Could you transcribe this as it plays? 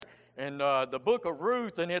the book of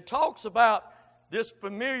Ruth, and it talks about this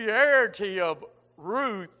familiarity of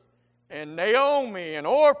Ruth and Naomi and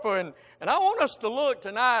Orpah. And I want us to look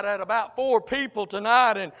tonight at about 4 people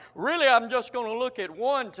tonight, and really I'm just going to look at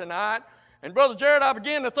one tonight. And Brother Jared, I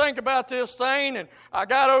began to think about this thing, and I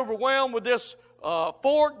got overwhelmed with this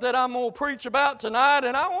fork that I'm going to preach about tonight.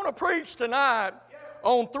 And I want to preach tonight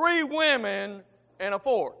on 3 women and a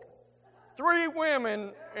fork. 3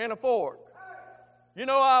 women and a fork. You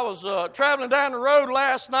know, I was traveling down the road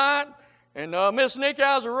last night, and Miss Nikki,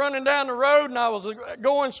 I was running down the road, and I was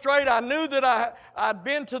going straight. I knew that I'd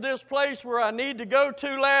been to this place where I need to go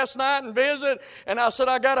to last night and visit, and I said,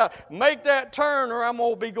 I got to make that turn or I'm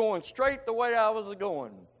going to be going straight the way I was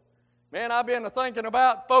going. Man, I've been thinking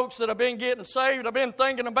about folks that have been getting saved. I've been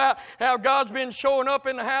thinking about how God's been showing up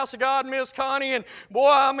in the house of God, Miss Connie. And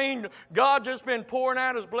boy, I mean, God just been pouring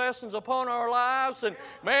out His blessings upon our lives. And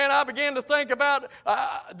man, I began to think about,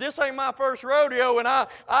 this ain't my first rodeo. And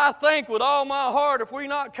I think with all my heart, if we're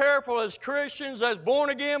not careful as Christians, as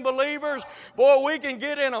born-again believers, boy, we can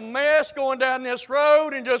get in a mess going down this road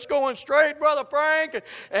and just going straight, Brother Frank.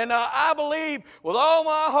 And I believe with all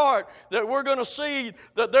my heart that we're going to see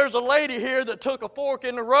that there's a lady here that took a fork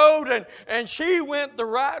in the road and she went the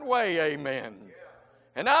right way, amen.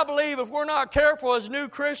 And I believe if we're not careful as new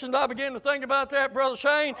Christians, I begin to think about that, Brother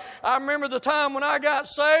Shane. I remember the time when I got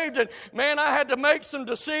saved, and man, I had to make some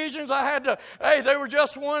decisions. They were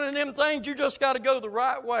just one of them things. You just got to go the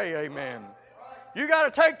right way, amen. You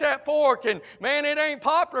got to take that fork, and man, it ain't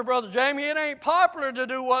popular, Brother Jamie. It ain't popular to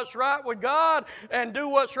do what's right with God and do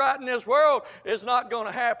what's right in this world. It's not going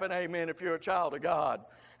to happen, amen, if you're a child of God.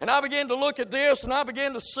 And I began to look at this, and I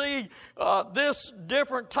began to see this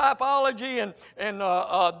different typology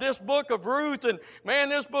and this book of Ruth. And man,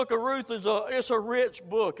 this book of Ruth it's a rich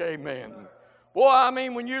book, amen. Boy, I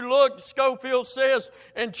mean, when you look, Schofield says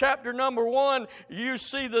in chapter number 1, you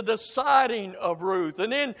see the deciding of Ruth.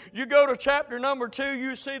 And then you go to chapter number 2,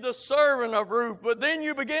 you see the serving of Ruth. But then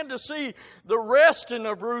you begin to see the resting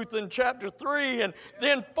of Ruth in chapter 3. And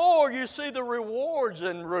then 4, you see the rewards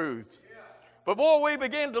in Ruth. But boy, we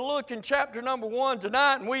begin to look in chapter number 1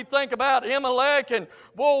 tonight, and we think about Elimelech, and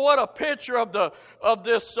boy, what a picture of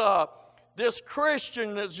this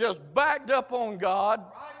Christian that's just backed up on God.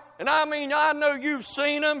 And I mean, I know you've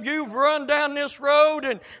seen him. You've run down this road,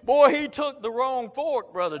 and boy, he took the wrong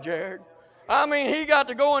fork, Brother Jared. I mean, he got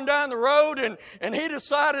to going down the road, and he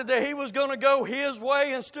decided that he was going to go his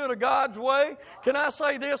way instead of God's way. Can I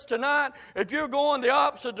say this tonight? If you're going the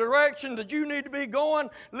opposite direction that you need to be going,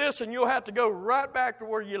 listen, you'll have to go right back to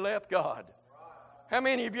where you left God. How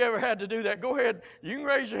many of you ever had to do that? Go ahead. You can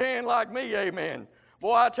raise your hand like me, amen.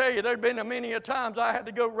 Boy, I tell you, there's been many a times I had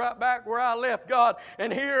to go right back where I left God.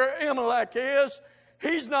 And here Elimelech is.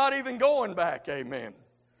 He's not even going back, amen.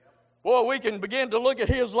 Boy, we can begin to look at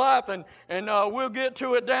his life, and we'll get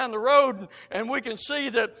to it down the road, and we can see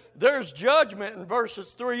that there's judgment in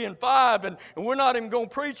verses 3 and 5, and we're not even going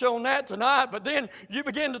to preach on that tonight. But then you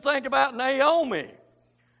begin to think about Naomi.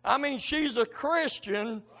 I mean, she's a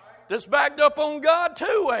Christian that's backed up on God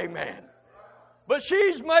too, amen. But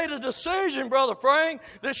she's made a decision, Brother Frank,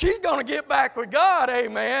 that she's going to get back with God,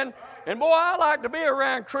 amen. And boy, I like to be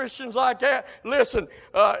around Christians like that. Listen,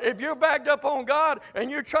 if you're backed up on God and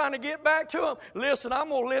you're trying to get back to Him, listen, I'm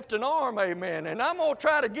going to lift an arm, amen. And I'm going to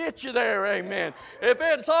try to get you there, amen. If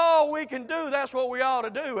it's all we can do, that's what we ought to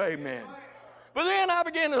do, amen. But then I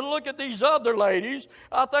begin to look at these other ladies.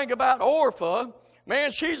 I think about Orpah.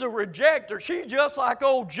 Man, she's a rejecter. She's just like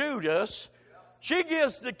old Judas. She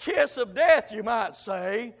gives the kiss of death, you might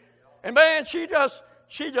say. And man, she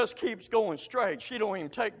just keeps going straight. She don't even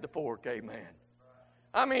take the fork, amen.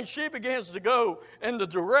 I mean, she begins to go in the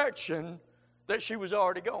direction that she was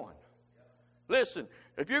already going. Listen,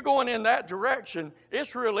 if you're going in that direction,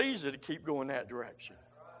 it's real easy to keep going that direction.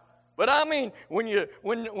 But I mean, when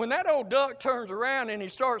that old duck turns around and he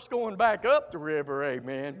starts going back up the river,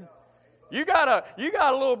 amen, you got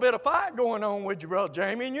a little bit of fight going on with you, Brother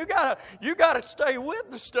Jamie, and you got to stay with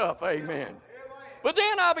the stuff, amen. But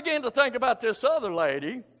then I began to think about this other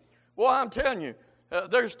lady. Well, I'm telling you,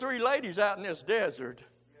 there's 3 ladies out in this desert,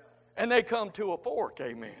 and they come to a fork,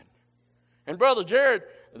 amen. And Brother Jared,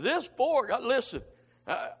 this fork, listen,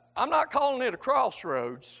 I'm not calling it a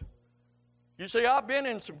crossroads. You see, I've been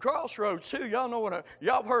in some crossroads too. Y'all know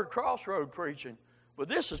y'all have heard crossroad preaching, but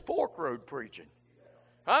this is fork road preaching.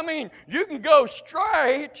 I mean, you can go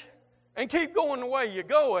straight and keep going the way you're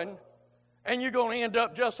going, and you're going to end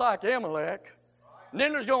up just like Elimelech. And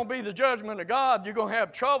then there's going to be the judgment of God. You're going to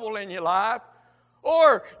have trouble in your life.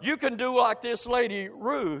 Or you can do like this lady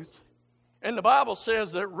Ruth. And the Bible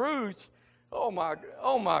says that Ruth, Oh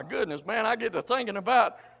my goodness, man! I get to thinking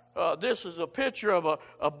about this is a picture of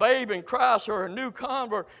a babe in Christ or a new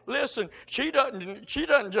convert. Listen, she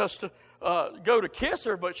doesn't just go to kiss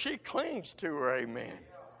her, but she clings to her. Amen.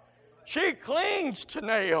 She clings to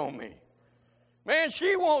Naomi. Man,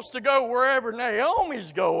 she wants to go wherever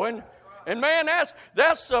Naomi's going. And man,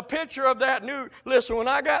 that's a picture of that new. Listen, when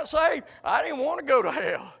I got saved, I didn't want to go to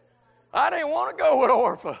hell. I didn't want to go with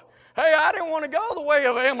Orpha. Hey, I didn't want to go the way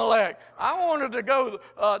of Amalek. I wanted to go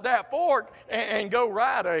that fork and go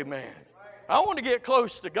right, amen. I want to get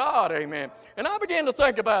close to God, amen. And I began to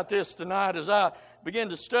think about this tonight as I began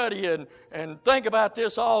to study and think about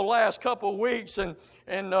this all the last couple of weeks and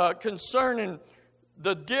concerning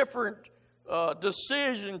the different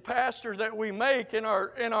decision, Pastor, that we make in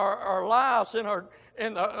our lives, in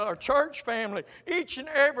our church family. Each and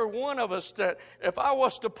every one of us, that if I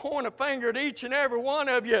was to point a finger at each and every one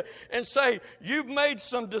of you and say, you've made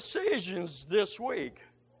some decisions this week.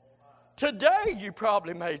 Today you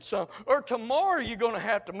probably made some, or tomorrow you're going to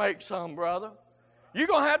have to make some, brother. You're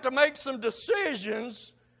going to have to make some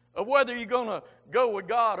decisions of whether you're going to go with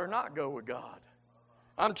God or not go with God.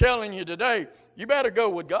 I'm telling you today, you better go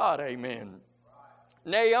with God, amen.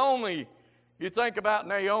 Naomi, you think about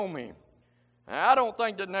Naomi. I don't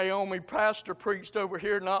think that Naomi, pastor, preached over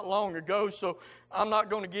here not long ago, so I'm not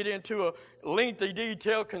going to get into a lengthy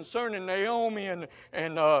detail concerning Naomi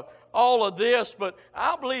and all of this, but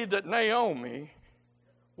I believe that Naomi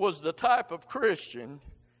was the type of Christian.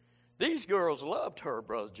 These girls loved her,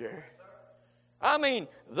 Brother Jerry. I mean,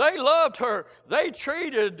 they loved her.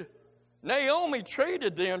 Naomi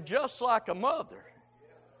treated them just like a mother.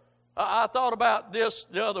 I thought about this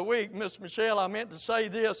the other week, Miss Michelle. I meant to say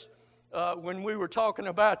this when we were talking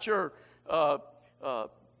about your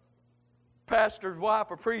pastor's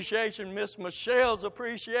wife appreciation, Miss Michelle's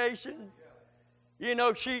appreciation. You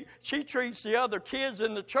know, she treats the other kids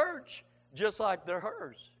in the church just like they're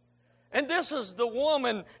hers. And this is the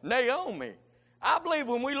woman, Naomi. I believe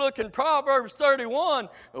when we look in Proverbs 31,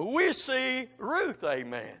 we see Ruth,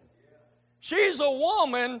 amen. She's a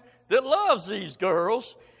woman that loves these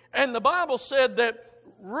girls, and the Bible said that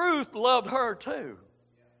Ruth loved her too.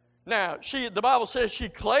 Now, the Bible says she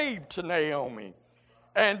clave to Naomi,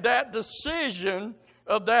 and that decision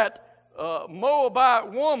of that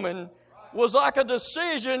Moabite woman was like a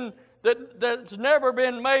decision that's never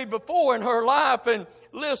been made before in her life. And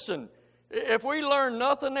listen, if we learn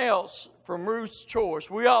nothing else from Ruth's choice,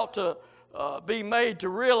 we ought to be made to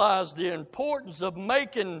realize the importance of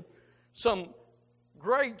making some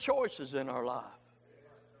great choices in our life.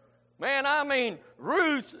 Man, I mean,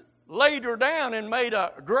 Ruth laid her down and made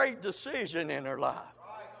a great decision in her life.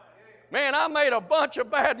 Man, I made a bunch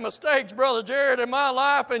of bad mistakes, Brother Jared, in my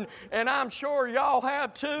life, and I'm sure y'all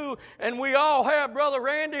have too, and we all have, Brother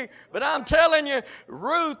Randy, but I'm telling you,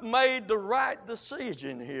 Ruth made the right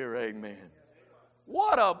decision here, amen.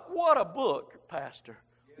 What a book, Pastor.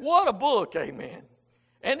 What a book, amen.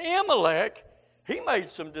 And Amalek, he made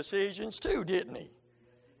some decisions too, didn't he?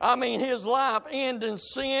 I mean, his life ended in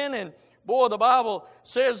sin, and boy, the Bible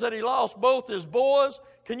says that he lost both his boys.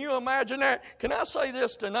 Can you imagine that? Can I say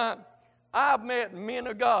this tonight? I've met men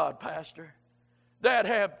of God, Pastor, that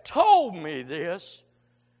have told me this.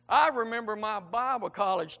 I remember my Bible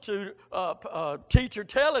college teacher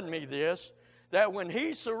telling me this, that when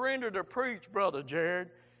he surrendered to preach, Brother Jared,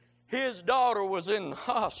 his daughter was in the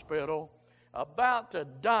hospital about to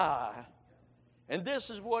die. And this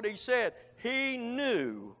is what he said. He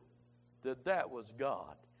knew that was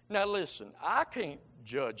God. Now listen, I can't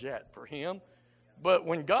judge that for him. But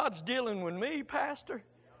when God's dealing with me, Pastor,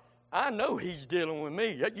 I know He's dealing with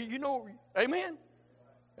me. You know, amen?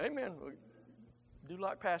 Amen. Do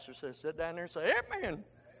like Pastor says, sit down there and say, amen.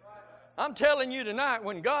 I'm telling you tonight,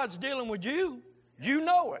 when God's dealing with you, you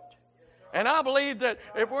know it. And I believe that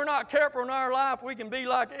if we're not careful in our life, we can be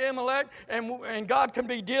like Amalek, and God can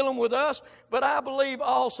be dealing with us. But I believe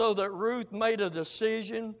also that Ruth made a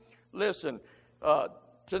decision. Listen,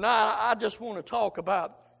 tonight I just want to talk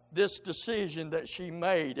about this decision that she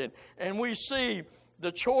made. And we see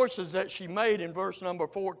the choices that she made in verse number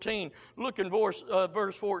 14. Look in verse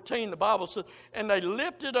 14, the Bible says, and they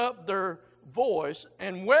lifted up their voice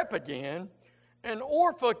and wept again, and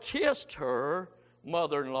Orpah kissed her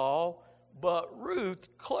mother-in-law, but Ruth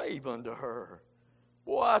clave unto her.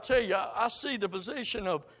 Boy, I tell you, I see the position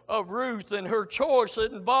of Ruth and her choice.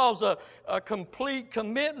 It involves a complete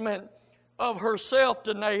commitment of herself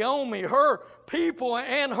to Naomi, her people,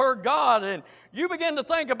 and her God. And you begin to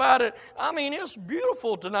think about it. I mean, it's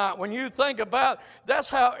beautiful tonight when you think about that's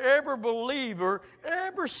how every believer,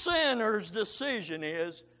 every sinner's decision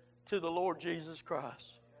is to the Lord Jesus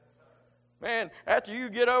Christ. Man, after you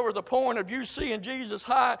get over the point of you seeing Jesus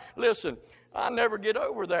high, listen, I never get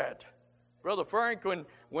over that. Brother Frank,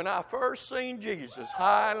 when I first seen Jesus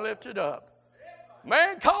high and lifted up,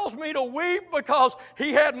 man, caused me to weep because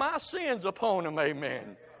he had my sins upon him,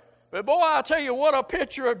 amen. But boy, I tell you what, a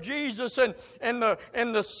picture of Jesus and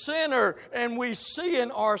the sinner, and we see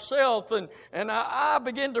in ourselves. And I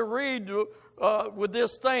begin to read with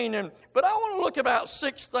this thing. But I want to look about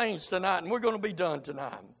 6 things tonight, and we're going to be done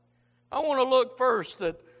tonight. I want to look first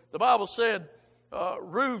that the Bible said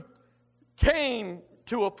Ruth came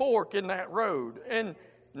to a fork in that road. And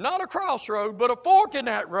not a crossroad, but a fork in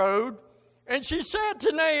that road. And she said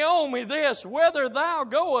to Naomi this, whither thou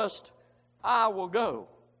goest, I will go.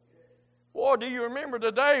 Boy, do you remember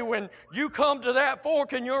the day when you come to that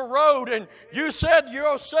fork in your road and you said to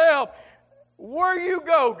yourself, where you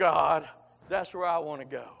go, God, that's where I want to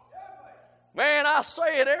go. Man, I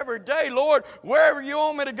say it every day, Lord, wherever you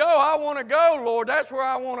want me to go, I want to go, Lord. That's where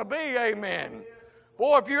I want to be, amen.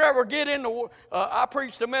 Boy, if you ever get in the I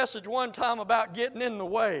preached a message one time about getting in the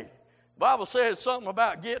way. The Bible says something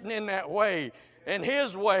about getting in that way, and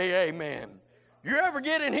His way, amen. You ever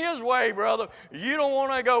get in His way, brother, you don't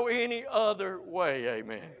want to go any other way,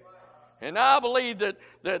 amen. And I believe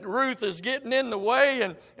that Ruth is getting in the way,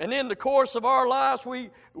 and in the course of our lives,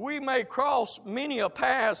 we may cross many a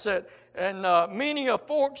path and many a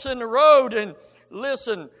forks in the road. And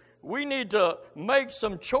listen, we need to make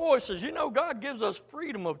some choices. You know, God gives us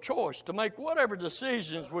freedom of choice to make whatever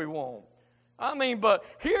decisions we want. I mean, but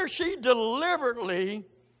here she deliberately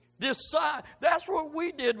decide. That's what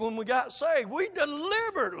we did when we got saved. We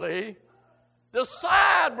deliberately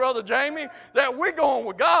decide, Brother Jamie, that we're going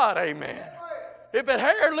with God, amen. If it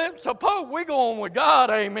hair lips to Pope, we're going with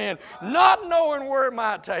God, amen. Not knowing where it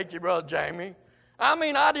might take you, Brother Jamie. I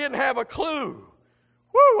mean, I didn't have a clue.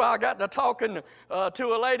 Woo, I got to talking to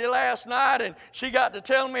a lady last night, and she got to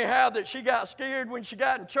tell me how that she got scared when she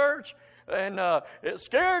got in church, and it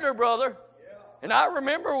scared her, brother. And I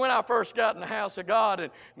remember when I first got in the house of God,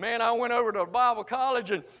 and man, I went over to Bible college,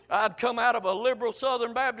 and I'd come out of a liberal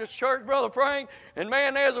Southern Baptist church, Brother Frank, and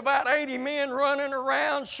man, there's about 80 men running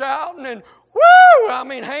around shouting and woo! I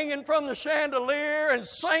mean, hanging from the chandelier and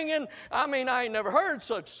singing. I mean, I ain't never heard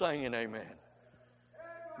such singing, amen.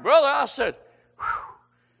 Brother, I said, whew.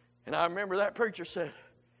 And I remember that preacher said,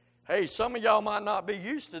 hey, some of y'all might not be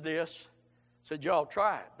used to this. Said, y'all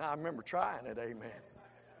try it. And I remember trying it, amen.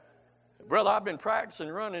 Brother, I've been practicing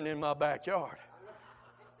running in my backyard.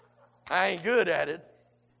 I ain't good at it,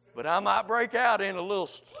 but I might break out in a little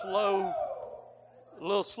slow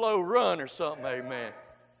run or something, amen.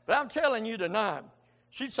 But I'm telling you tonight,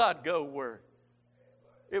 she decided to go where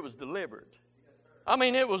it was deliberate. I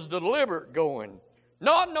mean, it was deliberate going,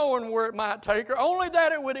 not knowing where it might take her, only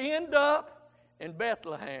that it would end up in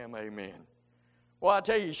Bethlehem, amen. Well, I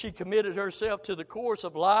tell you, she committed herself to the course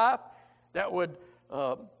of life that would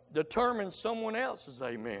determine someone else's,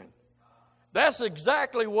 amen. That's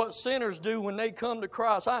exactly what sinners do when they come to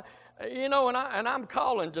Christ. I'm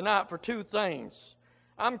calling tonight for 2 things.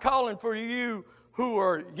 I'm calling for you who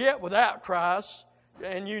are yet without Christ,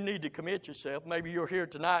 and you need to commit yourself. Maybe you're here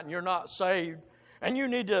tonight and you're not saved, and you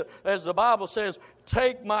need to, as the Bible says,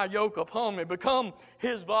 take my yoke upon me, become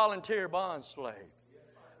His volunteer bondslave.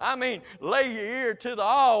 I mean, lay your ear to the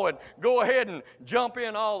awl and go ahead and jump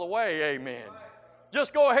in all the way, amen.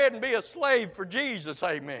 Just go ahead and be a slave for Jesus,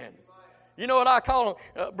 amen. You know what I call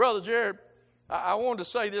them? Brother Jared, I wanted to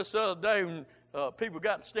say this the other day when people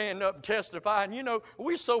got to stand up and testify. And, you know,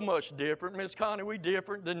 we so much different. Miss Connie, we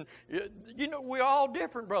different than, you know, we're all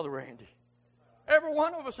different, Brother Randy. Every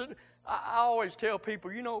one of us. I always tell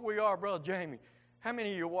people, you know what we are, Brother Jamie. How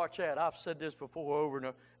many of you watch that? I've said this before over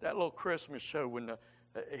in that little Christmas show when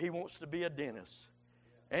he wants to be a dentist.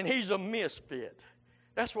 And he's a misfit.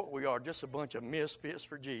 That's what we are, just a bunch of misfits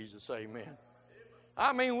for Jesus, amen.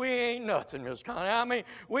 I mean, we ain't nothing, Miss Connie. I mean,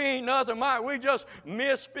 we ain't nothing, Mike. We just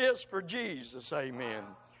misfits for Jesus, amen.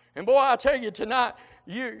 And boy, I tell you tonight,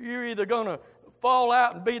 you're either going to fall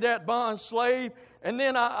out and be that bond slave, and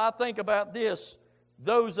then I think about this,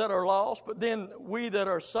 those that are lost, but then we that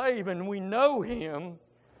are saved and we know Him,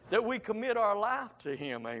 that we commit our life to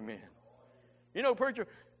Him, amen. You know, preacher,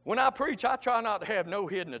 when I preach, I try not to have no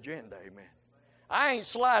hidden agenda, amen. I ain't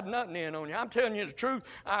sliding nothing in on you. I'm telling you the truth.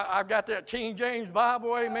 I've got that King James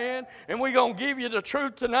Bible, amen, and we're going to give you the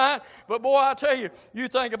truth tonight. But boy, I tell you, you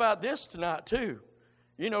think about this tonight too.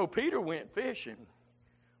 You know, Peter went fishing,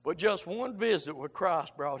 but just one visit with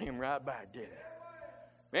Christ brought him right back, didn't it?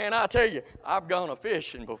 Man, I tell you, I've gone a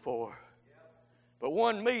fishing before. But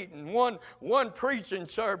one meeting, one preaching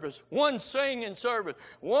service, one singing service,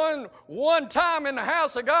 one time in the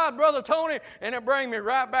house of God, Brother Tony, and it bring me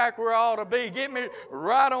right back where I ought to be. Get me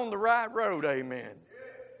right on the right road, amen.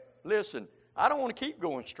 Listen, I don't want to keep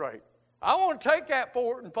going straight. I want to take that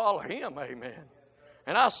forward and follow Him, amen.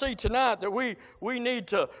 And I see tonight that we need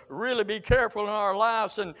to really be careful in our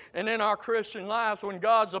lives and in our Christian lives when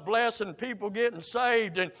God's a blessing, people getting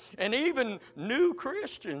saved, and even new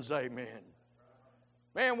Christians, amen.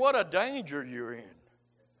 Man, what a danger you're in.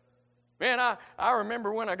 Man, I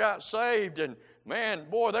remember when I got saved, and man,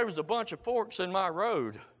 boy, there was a bunch of forks in my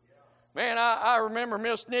road. Man, I remember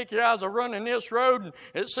Miss Nikki, I was running this road, and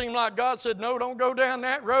it seemed like God said, no, don't go down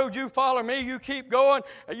that road. You follow me. You keep going.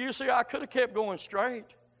 And you see, I could have kept going straight.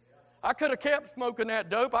 I could have kept smoking that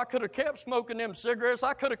dope. I could have kept smoking them cigarettes.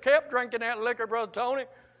 I could have kept drinking that liquor, Brother Tony.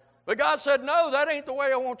 But God said, no, that ain't the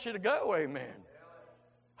way I want you to go, amen.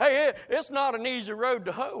 Hey, it's not an easy road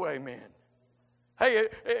to hoe, amen. Hey,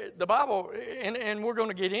 the Bible, and we're going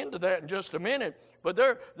to get into that in just a minute, but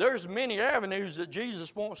there's many avenues that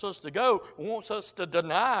Jesus wants us to go, wants us to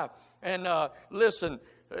deny. And listen,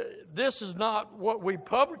 this is not what we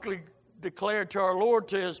publicly declared to our Lord,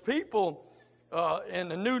 to His people in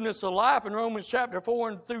the newness of life in Romans chapter 4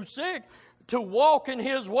 and through 6, to walk in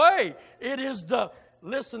His way. It is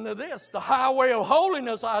listen to this, the highway of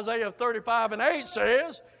holiness, Isaiah 35 and 8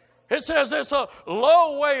 says. It says it's a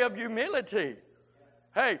low way of humility.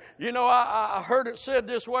 Hey, you know, I heard it said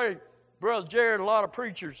this way, Brother Jared, a lot of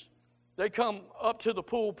preachers, they come up to the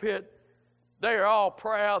pulpit, they are all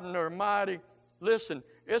proud and they're mighty. Listen,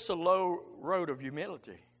 it's a low road of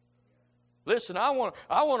humility. Listen, I want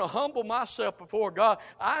to humble myself before God.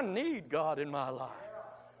 I need God in my life.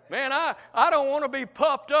 Man, I don't want to be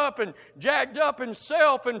puffed up and jacked up in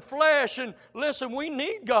self and flesh. And listen, we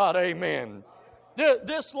need God, amen.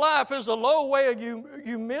 This life is a low way of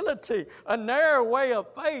humility, a narrow way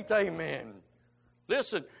of faith, amen.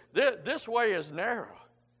 Listen, this way is narrow.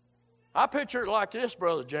 I picture it like this,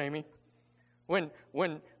 Brother Jamie. When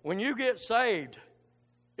you get saved,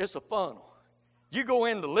 it's a funnel. You go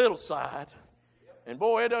in the little side, and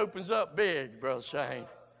boy, it opens up big, Brother Shane.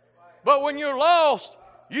 But when you're lost,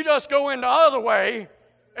 you just go in the other way,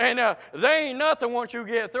 and there ain't nothing once you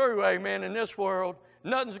get through, amen, in this world.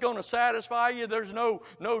 Nothing's going to satisfy you. There's no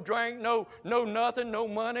drink, no nothing, no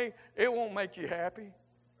money. It won't make you happy.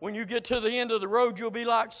 When you get to the end of the road, you'll be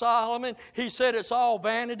like Solomon. He said it's all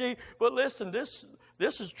vanity. But listen, this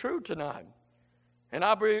is true tonight. And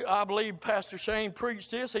I believe Pastor Shane preached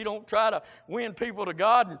this. He don't try to win people to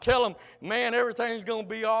God and tell them, man, everything's going to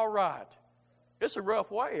be all right. It's a rough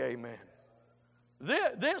way, amen.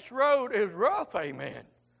 This road is rough, amen.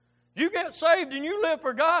 You get saved and you live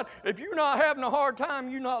for God. If you're not having a hard time,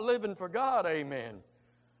 you're not living for God, amen.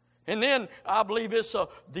 And then I believe it's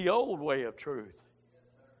the old way of truth.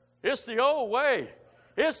 It's the old way.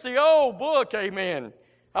 It's the old book, amen.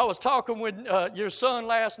 I was talking with your son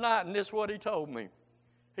last night, and this is what he told me.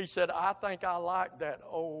 He said, I think I like that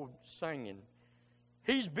old singing.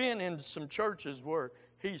 He's been in some churches where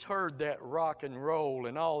he's heard that rock and roll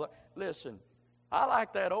and all that. Listen, I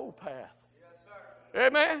like that old path. Yes, sir.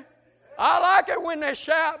 Amen. I like it when they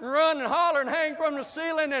shout and run and holler and hang from the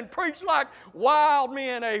ceiling and preach like wild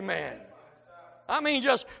men, amen. I mean,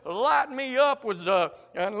 just light me up with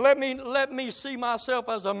and let me see myself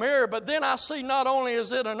as a mirror. But then I see not only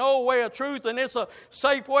is it an old way of truth and it's a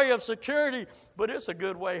safe way of security, but it's a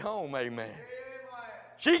good way home, amen.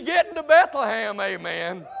 She getting to Bethlehem,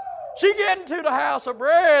 amen. She getting to the house of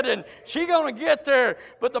bread, and she going to get there.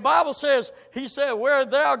 But the Bible says, He said, where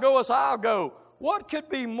thou goest, I'll go. What could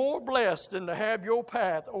be more blessed than to have your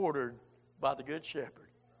path ordered by the Good Shepherd?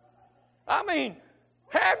 I mean,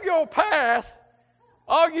 have your path.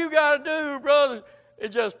 All you got to do, brother, is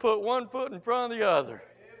just put one foot in front of the other.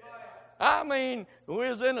 I mean, when we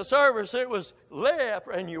was in the service, it was left,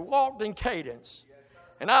 and you walked in cadence.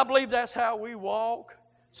 And I believe that's how we walk.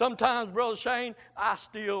 Sometimes, Brother Shane, I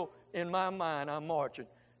still, in my mind, I'm marching.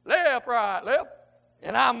 Left, right, left.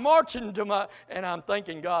 And I'm marching and I'm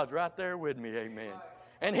thinking God's right there with me, amen.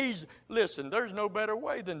 And listen, there's no better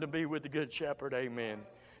way than to be with the Good Shepherd, amen.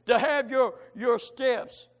 To have your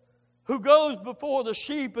steps, who goes before the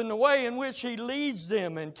sheep in the way in which He leads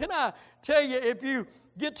them. And can I tell you, if you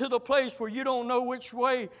get to the place where you don't know which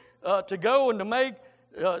way to go and to make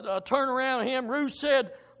a turn around Him, Ruth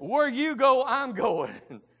said, where you go, I'm going.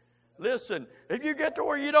 Listen, if you get to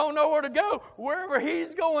where you don't know where to go, wherever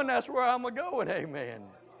He's going, that's where I'm going, amen.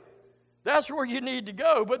 That's where you need to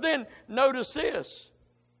go. But then notice this.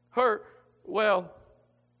 Her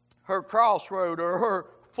crossroad or her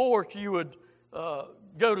fork, you would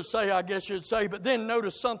go to say, I guess you'd say, but then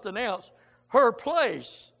notice something else. Her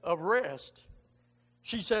place of rest.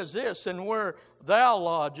 She says this, and where thou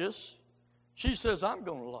lodgest, she says, I'm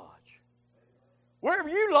going to lodge. Wherever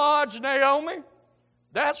you lodge, Naomi,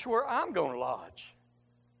 that's where I'm going to lodge.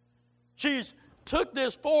 She's took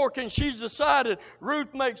this fork and she's decided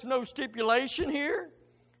Ruth makes no stipulation here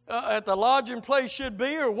at the lodging place should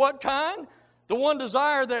be or what kind. The one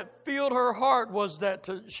desire that filled her heart was that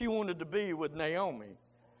she wanted to be with Naomi.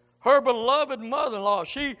 Her beloved mother-in-law,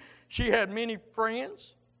 she had many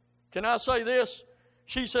friends. Can I say this?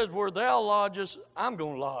 She says, where thou lodgest, I'm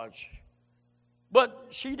going to lodge. But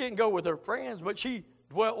she didn't go with her friends, but she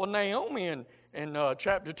dwelt with Naomi in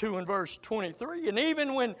chapter 2 and verse 23. And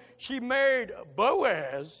even when she married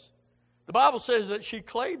Boaz, the Bible says that she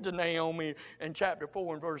clave to Naomi in chapter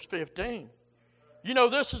 4 and verse 15. You know,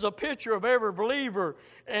 this is a picture of every believer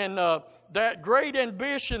and that great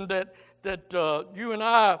ambition that you and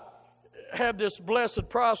I have this blessed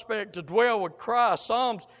prospect to dwell with Christ.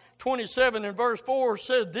 Psalms 27 and verse 4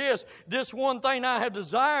 says this one thing I have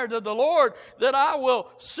desired of the Lord, that I will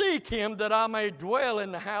seek Him, that I may dwell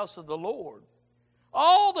in the house of the Lord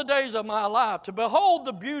all the days of my life, to behold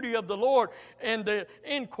the beauty of the Lord and to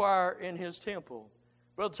inquire in His temple.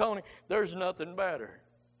 Brother Tony, there's nothing better,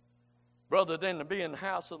 brother, than to be in the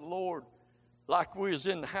house of the Lord like we was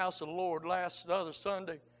in the house of the Lord last other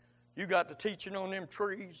Sunday. You got to teaching on them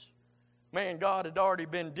trees. Man, God had already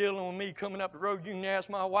been dealing with me coming up the road. You can ask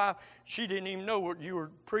my wife. She didn't even know what you were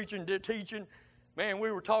preaching, teaching. Man,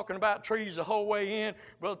 we were talking about trees the whole way in.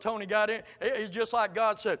 Brother Tony got in. It's just like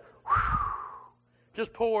God said,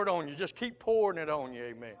 just pour it on you. Just keep pouring it on you,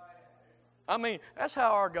 amen. I mean, that's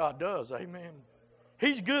how our God does, amen.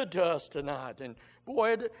 He's good to us tonight. And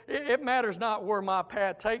boy, it matters not where my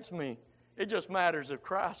path takes me. It just matters if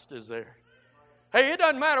Christ is there. Hey, it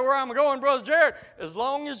doesn't matter where I'm going, Brother Jared, as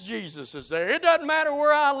long as Jesus is there. It doesn't matter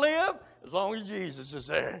where I live, as long as Jesus is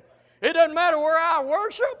there. It doesn't matter where I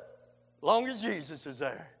worship, as long as Jesus is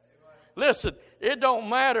there. Listen, it don't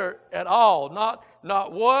matter at all, not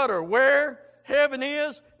what or where heaven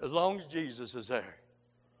is, as long as Jesus is there.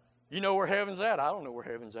 You know where heaven's at? I don't know where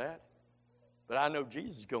heaven's at. But I know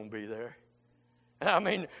Jesus is going to be there. I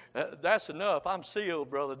mean, that's enough. I'm sealed,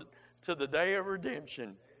 brother, to the day of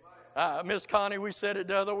redemption. Miss Connie, we said it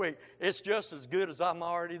the other week. It's just as good as I'm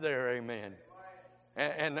already there, amen.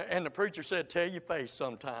 And the preacher said, tell your face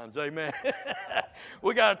sometimes, amen.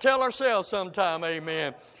 We got to tell ourselves sometime,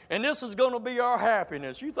 amen. And this is going to be our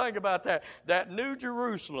happiness. You think about that. That New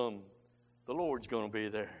Jerusalem, the Lord's going to be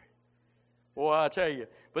there. Boy, I tell you.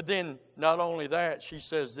 But then, not only that, she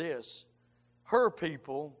says this. Her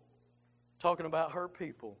people, talking about her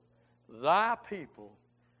people, thy people.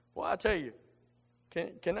 Well, I tell you,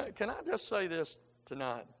 can I just say this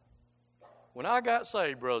tonight? When I got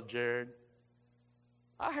saved, Brother Jared,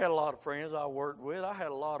 I had a lot of friends I worked with. I had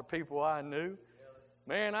a lot of people I knew.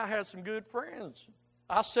 Man, I had some good friends.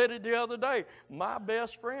 I said it the other day. My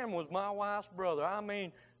best friend was my wife's brother. I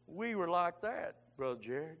mean, we were like that, Brother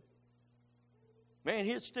Jared. Man,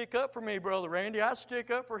 he'd stick up for me, Brother Randy. I'd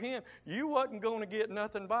stick up for him. You wasn't going to get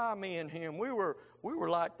nothing by me and him. We were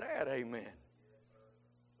like that, amen.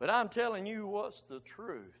 But I'm telling you what's the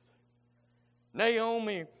truth.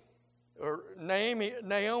 Naomi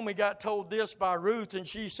got told this by Ruth, and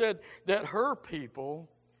she said that her people,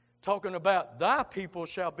 talking about thy people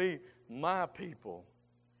shall be my people.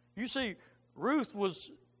 You see, Ruth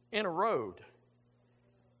was in a road.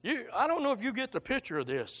 I don't know if you get the picture of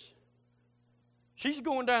this. She's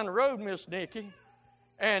going down the road, Miss Nikki,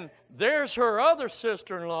 and there's her other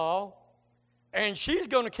sister-in-law, and she's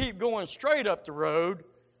going to keep going straight up the road.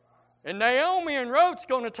 And Naomi and Ruth's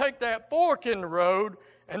going to take that fork in the road,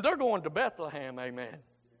 and they're going to Bethlehem, amen.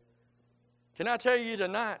 Can I tell you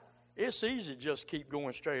tonight, it's easy to just keep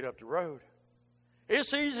going straight up the road.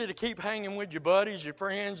 It's easy to keep hanging with your buddies, your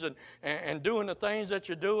friends, and doing the things that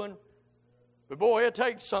you're doing. But boy, it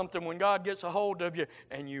takes something when God gets a hold of you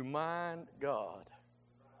and you mind God.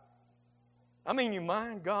 I mean, you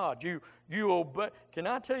mind God. You obey. Can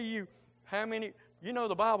I tell you how many, you know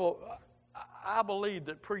the Bible, I believe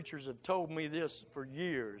that preachers have told me this for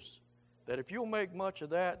years, that if you'll make much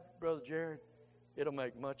of that, Brother Jared, it'll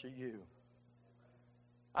make much of you.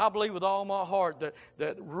 I believe with all my heart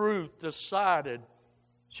that Ruth decided,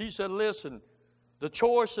 she said, listen, the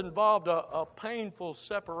choice involved a painful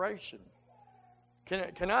separation.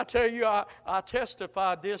 Can I tell you, I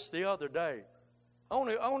testified this the other day. I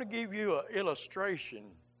want to give you an illustration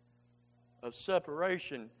of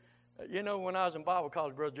separation. You know, when I was in Bible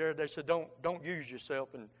college, Brother Jared, they said, don't use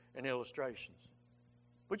yourself in illustrations.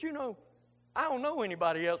 But you know, I don't know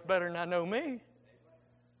anybody else better than I know me.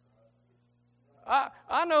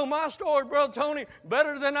 I know my story, Brother Tony,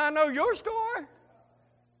 better than I know your story.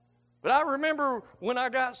 But I remember when I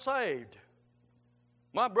got saved,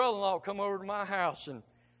 my brother-in-law come over to my house, and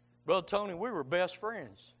Brother Tony, we were best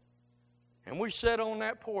friends. And we sat on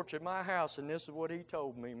that porch at my house, and this is what he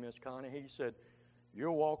told me, Miss Connie. He said,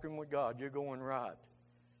 you're walking with God. You're going right.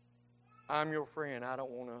 I'm your friend. I don't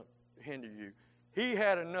want to hinder you. He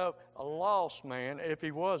had enough, a lost man, if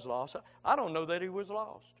he was lost. I don't know that he was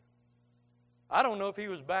lost. I don't know if he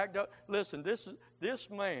was backed up. Listen, this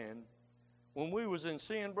man, when we was in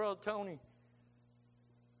sin, Brother Tony,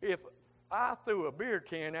 if I threw a beer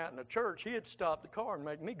can out in the church, he'd stop the car and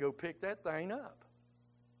make me go pick that thing up.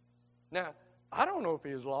 Now, I don't know if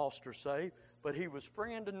he was lost or saved, but he was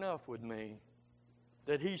friend enough with me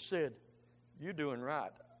that he said, you're doing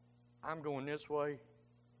right. I'm going this way.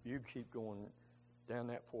 You keep going down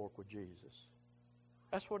that fork with Jesus.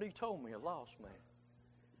 That's what he told me, a lost man.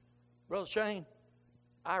 Brother Shane,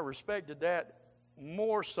 I respected that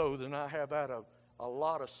more so than I have out of a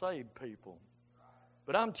lot of saved people.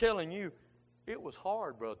 But I'm telling you, it was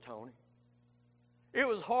hard, Brother Tony. It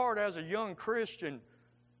was hard as a young Christian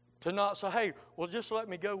to not say, hey, well, just let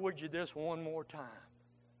me go with you this one more time.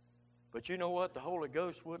 But you know what? The Holy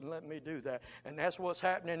Ghost wouldn't let me do that. And that's what's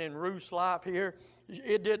happening in Ruth's life here.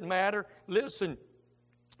 It didn't matter. Listen,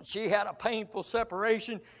 she had a painful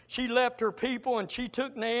separation. She left her people and she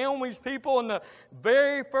took Naomi's people. And the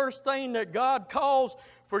very first thing that God calls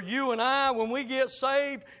for you and I when we get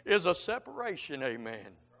saved is a separation, amen.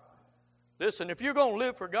 Listen, if you're going to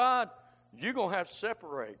live for God, you're going to have to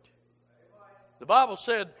separate. The Bible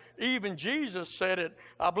said, even Jesus said it,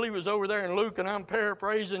 I believe it was over there in Luke, and I'm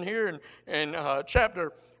paraphrasing here in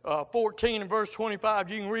chapter 14 and verse 25.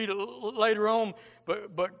 You can read it later on.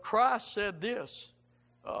 But Christ said this,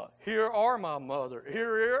 here are my mother,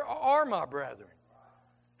 here are my brethren.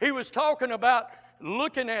 He was talking about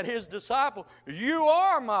looking at his disciple. You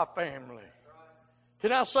are my family.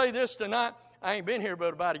 Can I say this tonight? I ain't been here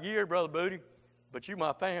but about a year, Brother Booty, but you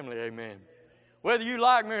my family, amen. Whether you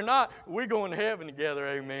like me or not, we're going to heaven together,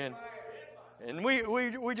 amen. And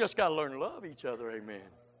we just got to learn to love each other, amen.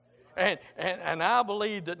 And I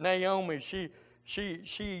believe that Naomi,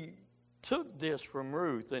 she took this from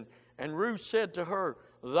Ruth. And Ruth said to her,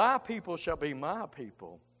 thy people shall be my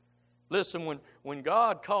people. Listen, when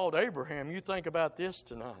God called Abraham, you think about this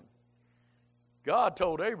tonight. God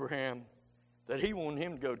told Abraham that he wanted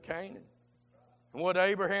him to go to Canaan. And what did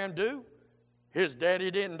Abraham do? His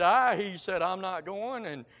daddy didn't die. He said, I'm not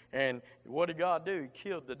going. And what did God do? He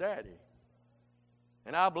killed the daddy.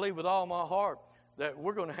 And I believe with all my heart that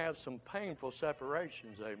we're going to have some painful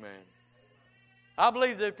separations, amen. I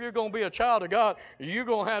believe that if you're going to be a child of God, you're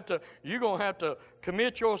going to have to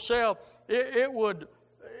commit yourself.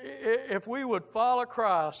 If we would follow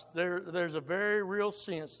Christ, there's a very real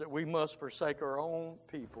sense that we must forsake our own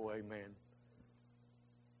people, amen.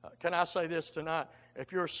 Can I say this tonight?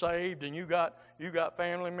 If you're saved and you got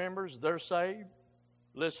family members, they're saved,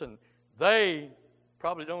 listen, they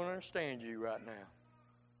probably don't understand you right now.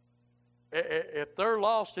 If they're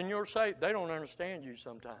lost and you're saved, they don't understand you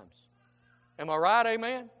sometimes. Am I right,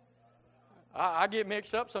 amen? I get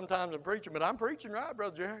mixed up sometimes in preaching, but I'm preaching right,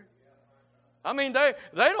 Brother Jerry. I mean, they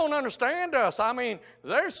don't understand us. I mean,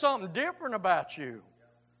 there's something different about you.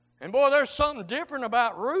 And boy, there's something different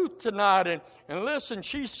about Ruth tonight. And listen,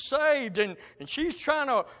 she's saved and she's trying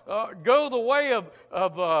to go the way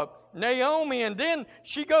of Naomi. And then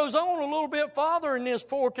she goes on a little bit farther in this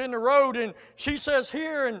fork in the road. And she says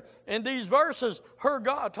here in these verses, her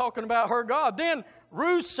God, talking about her God. Then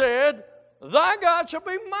Ruth said, thy God shall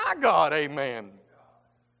be my God, amen.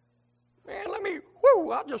 Man,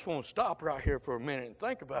 I just want to stop right here for a minute and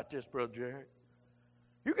think about this, Brother Jerry.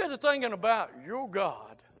 You get to thinking about your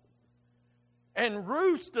God. And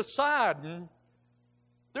Ruth's deciding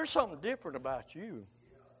there's something different about you.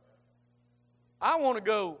 I want to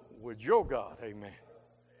go with your God, amen.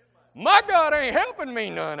 My God ain't helping me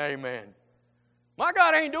none, amen. My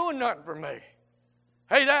God ain't doing nothing for me.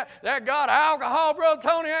 Hey, that God of alcohol, Brother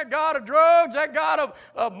Tony, that God of drugs, that God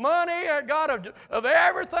of money, that God of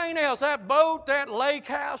everything else, that boat, that lake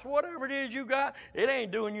house, whatever it is you got, it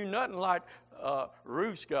ain't doing you nothing like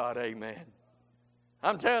Ruth's God, amen.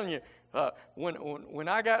 I'm telling you, when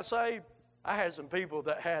I got saved, I had some people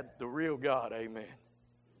that had the real God, amen.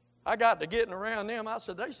 I got to getting around them. I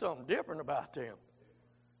said, there's something different about them.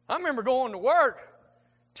 I remember going to work,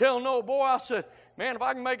 telling old boy, I said, man, if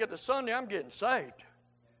I can make it to Sunday, I'm getting saved.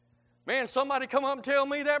 Man, somebody come up and tell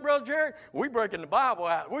me that, Brother Jerry, we breaking the Bible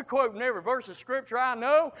out. We're quoting every verse of Scripture I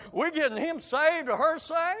know. We're getting him saved or her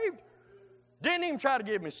saved. Didn't even try to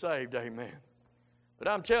get me saved, amen. But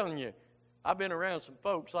I'm telling you, I've been around some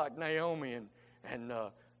folks like Naomi, and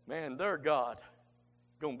man, their God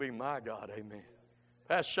going to be my God, amen.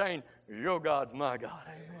 Pastor Shane, your God's my God,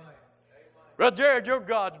 amen. Brother Jared, your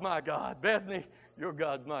God's my God. Bethany, your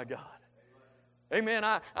God's my God. Amen.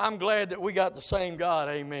 I'm glad that we got the same God,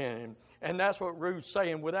 amen. And that's what Ruth's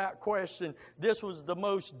saying. Without question, this was the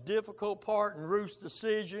most difficult part in Ruth's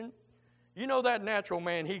decision. You know that natural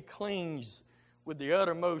man, he clings with the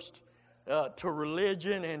uttermost to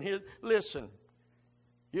religion. And listen,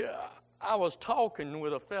 yeah, I was talking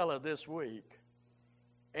with a fella this week,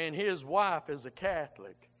 and his wife is a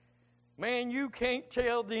Catholic. Man, you can't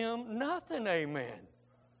tell them nothing, amen.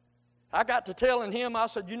 I got to telling him, I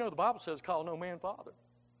said, you know, the Bible says call no man father.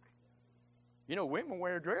 You know, women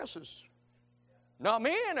wear dresses, not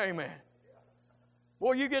men, amen.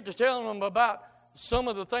 Well, you get to telling them about some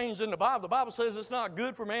of the things in the Bible. The Bible says it's not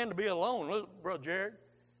good for man to be alone. Look, Brother Jared,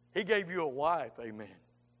 he gave you a wife, amen.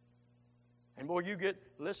 And boy,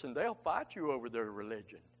 listen, they'll fight you over their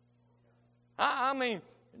religion. I mean,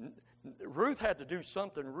 Ruth had to do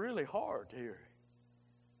something really hard here.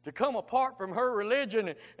 To come apart from her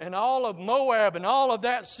religion and all of Moab and all of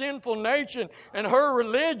that sinful nation and her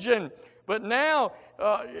religion. But now,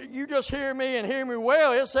 you just hear me and hear me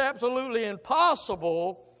well, it's absolutely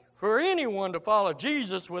impossible for anyone to follow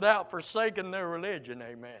Jesus without forsaking their religion,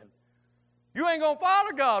 amen. You ain't going to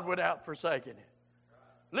follow God without forsaking it.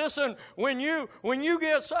 Listen, when you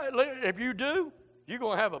get saved, if you do, you're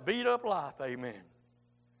going to have a beat-up life, amen.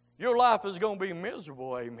 Your life is going to be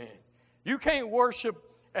miserable, amen. You can't worship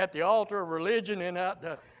at the altar of religion and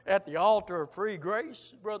at the altar of free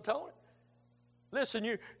grace, Brother Tony. Listen,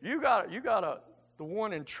 you got the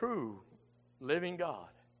one and true living God.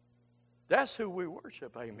 That's who we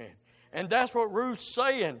worship, amen. And that's what Ruth's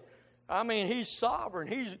saying. I mean, He's sovereign.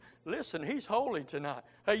 He's holy tonight.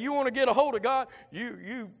 Hey, you want to get a hold of God?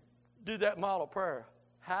 You do that model prayer.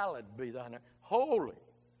 Hallowed be thy name. Holy.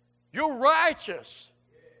 You're righteous.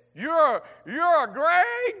 You're a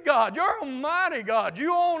great God. You're a mighty God.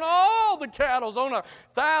 You own all the cattle on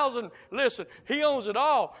 1,000. Listen, He owns it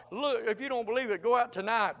all. Look, if you don't believe it, go out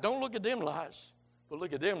tonight. Don't look at them lights, but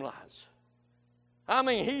look at them lights. I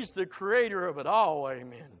mean, He's the creator of it all,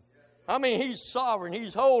 amen. I mean, He's sovereign.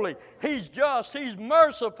 He's holy. He's just. He's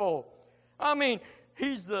merciful. I mean,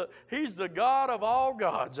 He's the God of all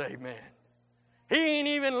gods, amen. He ain't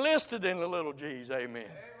even listed in the little G's, amen.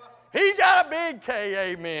 He got a big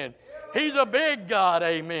K, amen. He's a big God,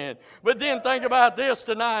 amen. But then think about this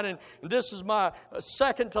tonight, and this is my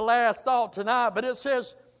second to last thought tonight, but it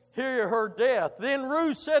says, here her death. Then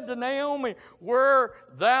Ruth said to Naomi, where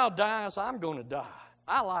thou diest, I'm going to die.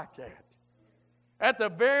 I like that. At the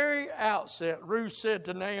very outset, Ruth said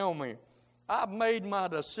to Naomi, I've made my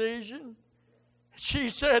decision. She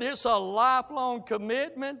said it's a lifelong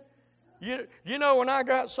commitment. You know, when I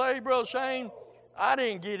got saved, Brother Shane, I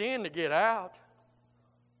didn't get in to get out.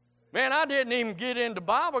 Man, I didn't even get into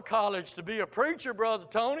Bible college to be a preacher, Brother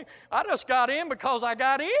Tony. I just got in because I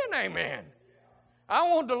got in, amen. I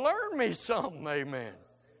wanted to learn me something, amen.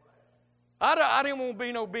 I didn't want to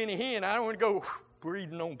be no Benny Hinn. I don't want to go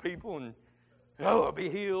breathing on people and, I'll be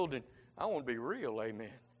healed. And I want to be real, amen.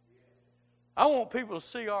 I want people to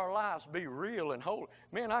see our lives be real and holy.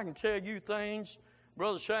 Man, I can tell you things,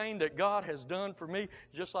 Brother Shane, that God has done for me.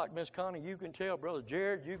 Just like Miss Connie, you can tell. Brother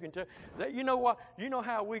Jared, you can tell. That, you know what? You know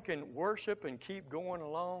how we can worship and keep going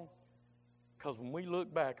along? Because when we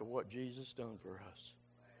look back at what Jesus done for us.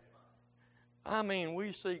 I mean,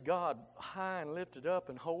 we see God high and lifted up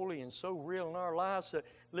and holy and so real in our lives that,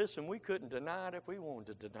 listen, we couldn't deny it if we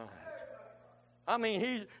wanted to deny it. I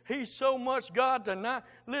mean, he's so much God tonight.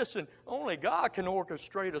 Listen, only God can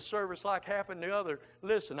orchestrate a service like happened the other.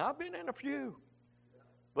 Listen, I've been in a few.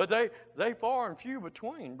 But they far and few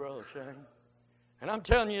between, Brother Shane. And I'm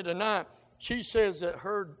telling you tonight, she says that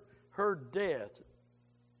her death,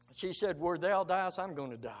 she said, where thou diest, I'm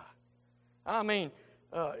going to die. I mean,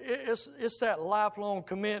 it's that lifelong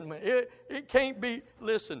commitment. It can't be,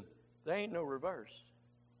 listen, there ain't no reverse.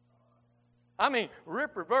 I mean,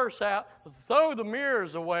 rip reverse out, throw the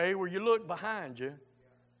mirrors away where you look behind you,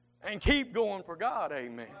 and keep going for God,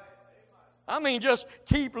 amen. I mean, just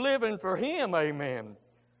keep living for Him, amen.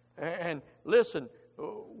 And listen,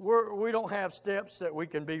 we don't have steps that we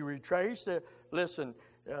can be retraced. Listen,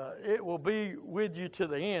 it will be with you to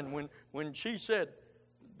the end. When she said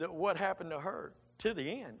that what happened to her, to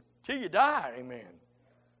the end, till you die, amen.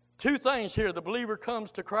 Two things here. The believer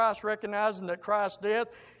comes to Christ recognizing that Christ's death,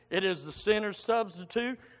 it is the sinner's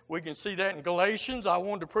substitute. We can see that in Galatians. I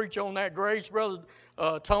wanted to preach on that grace, Brother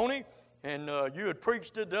Tony, and you had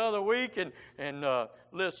preached it the other week. And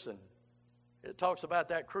listen, It talks about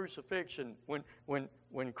that crucifixion.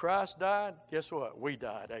 When Christ died, guess what? We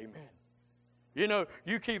died. Amen. You know,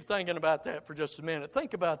 you keep thinking about that for just a minute.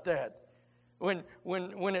 Think about that. When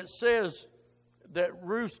it says that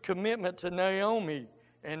Ruth's commitment to Naomi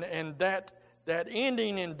and that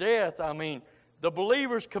ending in death, I mean, the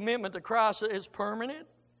believer's commitment to Christ is permanent.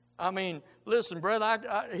 I mean, listen,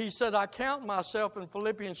 brother, he said, I count myself in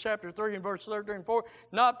Philippians chapter 3 and verse 13 and 4,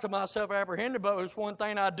 not to myself apprehended, but it's one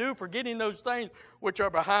thing I do, forgetting those things which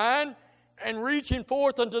are behind and reaching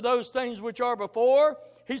forth unto those things which are before.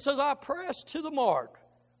 He says, I press to the mark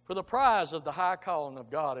for the prize of the high calling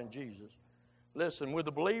of God in Jesus. Listen, with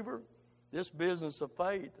the believer, this business of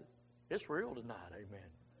faith, it's real tonight, amen.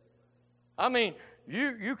 I mean,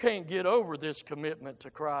 you can't get over this commitment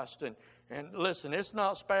to Christ. And listen, it's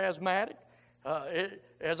not spasmodic.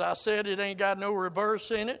 As I said, it ain't got no reverse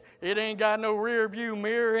in it. It ain't got no rear view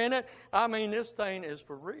mirror in it. I mean, this thing is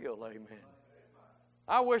for real, amen.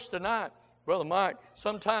 I wish tonight, Brother Mike,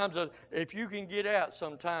 sometimes if you can get out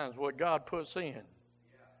sometimes what God puts in.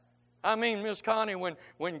 I mean, Miss Connie,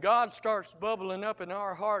 when God starts bubbling up in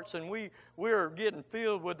our hearts and we're getting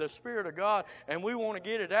filled with the Spirit of God and we want to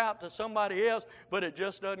get it out to somebody else, but it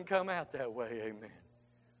just doesn't come out that way, amen.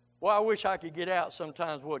 Well, I wish I could get out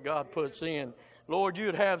sometimes what God puts in. Lord,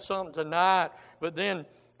 you'd have something tonight, but then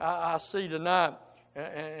I see tonight,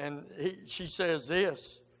 and she says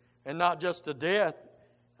this, and not just to death,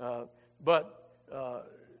 but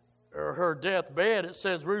her deathbed, it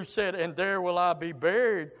says, Ruth said, and there will I be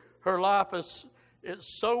buried. Her life is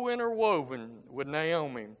so interwoven with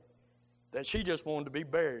Naomi that she just wanted to be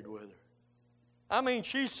buried with her. I mean,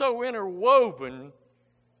 she's so interwoven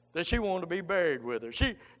that she wanted to be buried with her.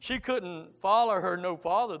 She couldn't follow her no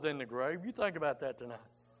farther than the grave. You think about that tonight.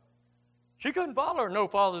 She couldn't follow her no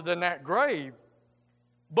farther than that grave,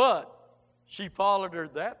 but she followed her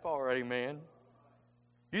that far, amen.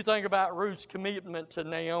 You think about Ruth's commitment to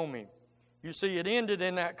Naomi. You see, it ended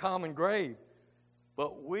in that common grave.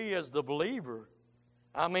 But we as the believer,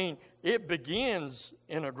 I mean, it begins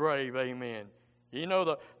in a grave, amen. You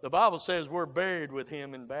know, the Bible says we're buried with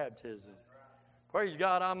Him in baptism. Praise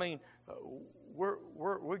God, I mean,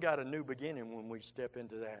 we got a new beginning when we step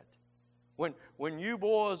into that. When you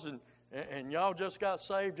boys and y'all just got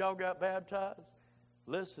saved, y'all got baptized,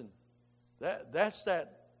 listen, that's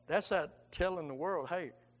that telling the world,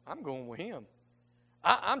 hey, I'm going with Him.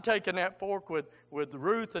 I'm taking that fork with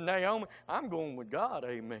Ruth and Naomi. I'm going with God,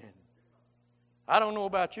 amen. I don't know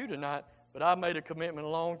about you tonight, but I made a commitment a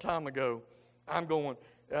long time ago. I'm going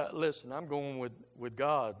with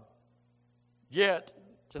God. Yet,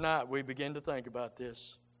 tonight we begin to think about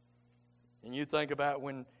this. And you think about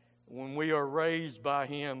when we are raised by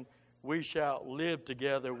Him, we shall live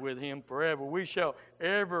together with Him forever. We shall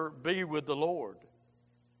ever be with the Lord.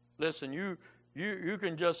 Listen, you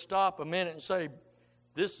can just stop a minute and say,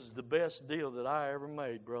 this is the best deal that I ever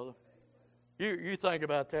made, brother. You think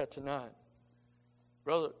about that tonight.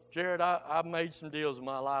 Brother Jared, I've made some deals in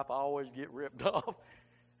my life. I always get ripped off.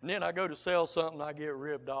 And then I go to sell something, I get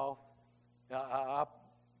ripped off. I'm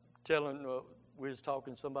telling, we was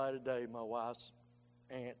talking to somebody today, my wife's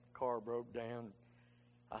aunt car broke down.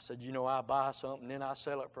 I said, you know, I buy something, then I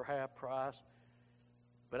sell it for half price.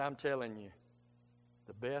 But I'm telling you,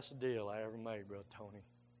 the best deal I ever made, Brother Tony,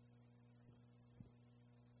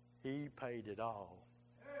 He paid it all.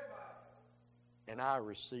 And I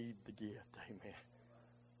received the gift. Amen.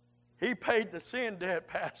 He paid the sin debt,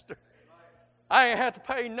 Pastor. I ain't had to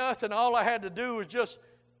pay nothing. All I had to do was just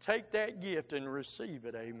take that gift and receive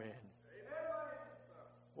it. Amen.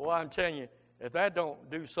 Well, I'm telling you, if that don't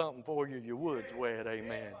do something for you, your wood's wet.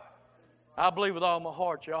 Amen. I believe with all my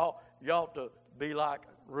heart you ought to be like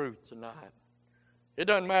Ruth tonight. It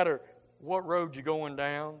doesn't matter what road you're going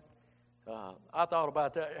down. I thought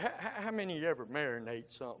about that. How many of you ever marinate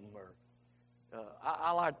something? Or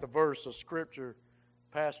I like the verse of Scripture,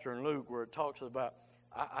 Pastor in Luke, where it talks about.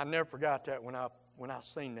 I never forgot that when I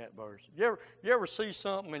seen that verse. You ever see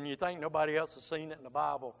something and you think nobody else has seen it in the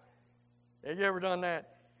Bible? Have you ever done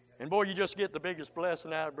that? And boy, you just get the biggest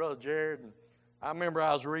blessing out of Brother Jared. And I remember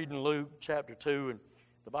I was reading Luke chapter 2, and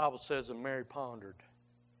the Bible says that Mary pondered,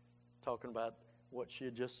 talking about what she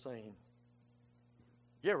had just seen.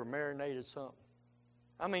 You ever marinated something?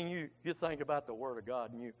 I mean, you think about the Word of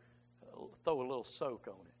God and you throw a little soak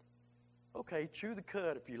on it. Okay, chew the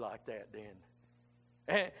cud if you like that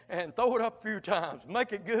then. And throw it up a few times.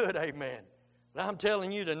 Make it good, amen. And I'm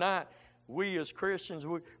telling you tonight, we as Christians,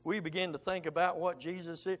 we begin to think about what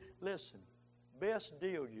Jesus said. Listen, best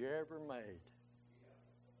deal you ever made.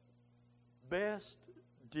 Best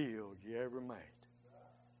deal you ever made.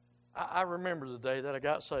 I remember the day that I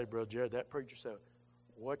got saved, Brother Jared. That preacher said,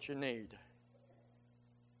 what you need,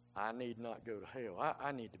 I need not go to hell.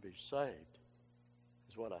 I need to be saved,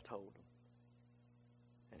 is what I told him.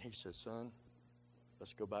 And he said, son,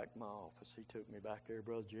 let's go back to my office. He took me back there,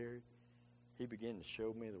 Brother Jerry. He began to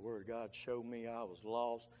show me the Word of God, showed me I was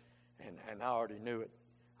lost, and I already knew it.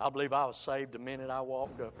 I believe I was saved the minute I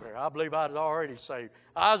walked up there. I believe I was already saved.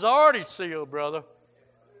 I was already sealed, brother.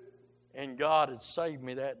 And God had saved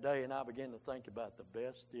me that day, and I began to think about the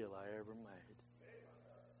best deal I ever made.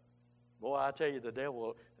 Boy, I tell you, the devil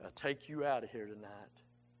will take you out of here tonight.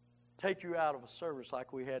 Take you out of a service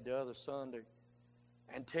like we had the other Sunday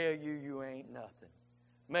and tell you you ain't nothing.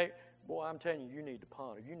 Boy, I'm telling you, you need to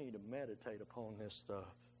ponder. You need to meditate upon this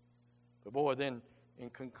stuff. But boy, then in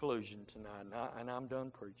conclusion tonight, and I'm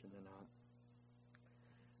done preaching tonight.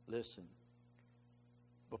 Listen,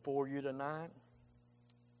 before you tonight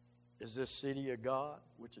is this city of God,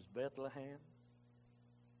 which is Bethlehem.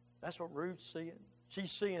 That's what Ruth's seeing.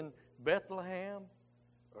 She's seeing Bethlehem,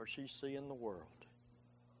 or she's seeing the world.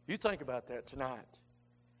 You think about that tonight.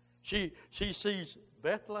 She sees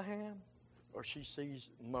Bethlehem, or she sees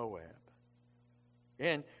Moab.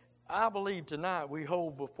 And I believe tonight we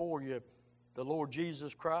hold before you the Lord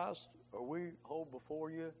Jesus Christ, or we hold before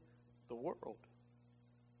you the world.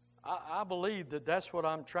 I believe that that's what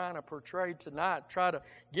I'm trying to portray tonight, try to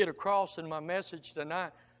get across in my message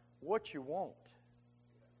tonight, what you want.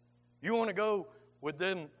 You want to go with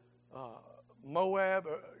them Moab,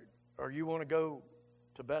 or you want to go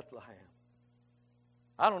to Bethlehem?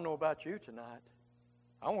 I don't know about you tonight.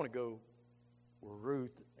 I want to go where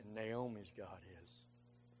Ruth and Naomi's God is.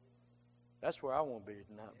 That's where I want to be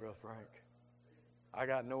tonight, Brother Frank. I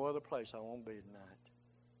got no other place I want to be tonight.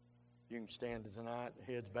 You can stand tonight,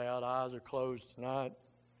 heads bowed, eyes are closed tonight.